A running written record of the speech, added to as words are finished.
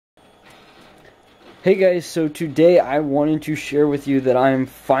Hey guys, so today I wanted to share with you that I am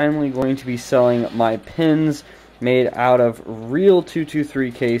finally going to be selling my pins made out of real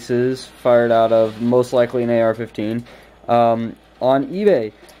 223 cases, fired out of most likely an AR-15, on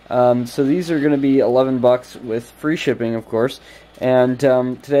eBay. So these are going to be 11 bucks with free shipping, of course. And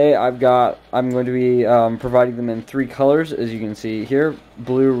today I'm going to be providing them in 3 colors, as you can see here: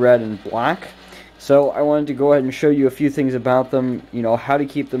 blue, red, and black. So I wanted to go ahead and show you a few things about them, you know, how to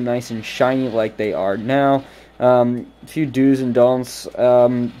keep them nice and shiny like they are now, a few do's and don'ts,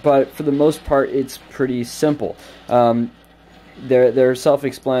 but for the most part it's pretty simple. They're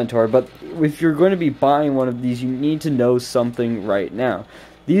self-explanatory, but if you're going to be buying one of these, you need to know something right now.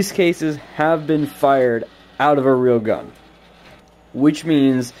 These cases have been fired out of a real gun, which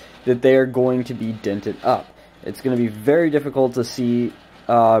means that they are going to be dented up. It's going to be very difficult to see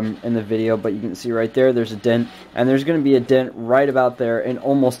in the video, but you can see right there, there's a dent, and there's going to be a dent right about there in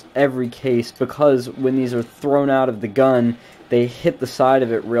almost every case, because when these are thrown out of the gun, they hit the side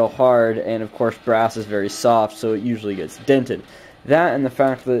of it real hard, and of course brass is very soft, so it usually gets dented. That and the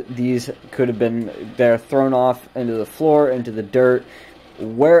fact that these could have been, they're thrown off into the floor, into the dirt,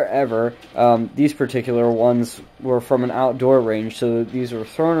 wherever. These particular ones were from an outdoor range, so these were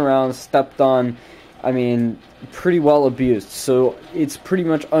thrown around, stepped on, I mean, pretty well abused, so it's pretty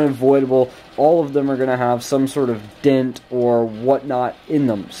much unavoidable. All of them are going to have some sort of dent or whatnot in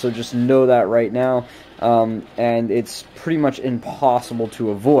them, so just know that right now, and it's pretty much impossible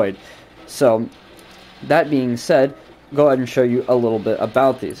to avoid. So, that being said, go ahead and show you a little bit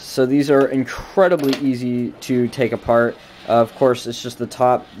about these. So these are incredibly easy to take apart. Of course, it's just the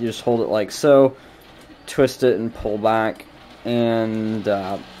top. You just hold it like so, twist it and pull back, and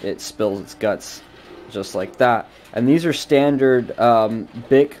it spills its guts just like that. And these are standard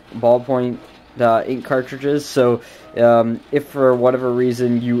Bic ballpoint ink cartridges, so if for whatever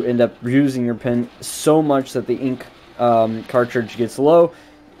reason you end up using your pen so much that the ink cartridge gets low,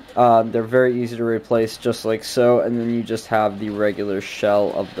 they're very easy to replace, just like so. And then you just have the regular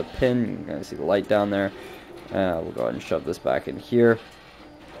shell of the pin. You can kind of see the light down there. We'll go ahead and shove this back in here.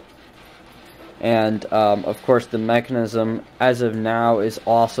 And, of course, the mechanism, as of now, is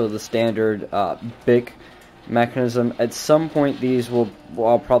also the standard Bic mechanism. At some point,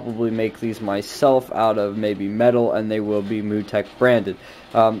 I'll probably make these myself out of maybe metal, and they will be Mutech branded.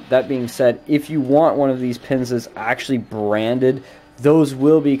 That being said, if you want one of these pins that's actually branded, those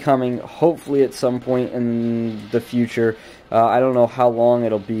will be coming, hopefully, at some point in the future. I don't know how long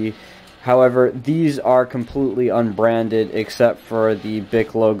it'll be. However, these are completely unbranded except for the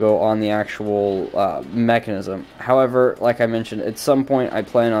Bic logo on the actual mechanism. However, like I mentioned, at some point I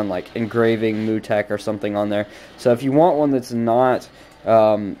plan on like engraving Mutech or something on there. So if you want one that's not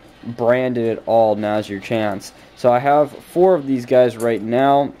branded at all, now's your chance. So I have 4 of these guys right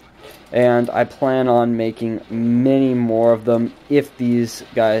now, and I plan on making many more of them if these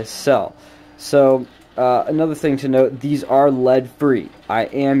guys sell. So another thing to note, these are lead-free. I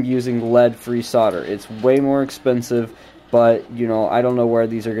am using lead-free solder. It's way more expensive, but, you know, I don't know where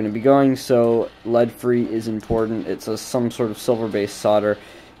these are going to be going, so lead-free is important. It's some sort of silver-based solder.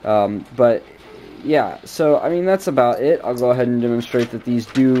 But, yeah, so, I mean, that's about it. I'll go ahead and demonstrate that these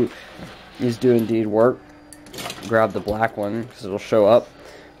do indeed work. Grab the black one, because it'll show up.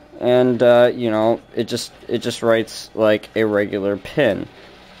 And, you know, it just writes like a regular pen.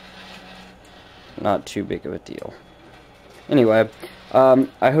 Not too big of a deal. Anyway,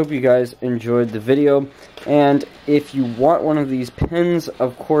 I hope you guys enjoyed the video, and if you want one of these pins,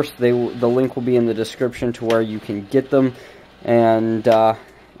 of course the link will be in the description to where you can get them. And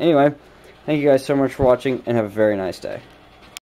anyway, thank you guys so much for watching, and have a very nice day.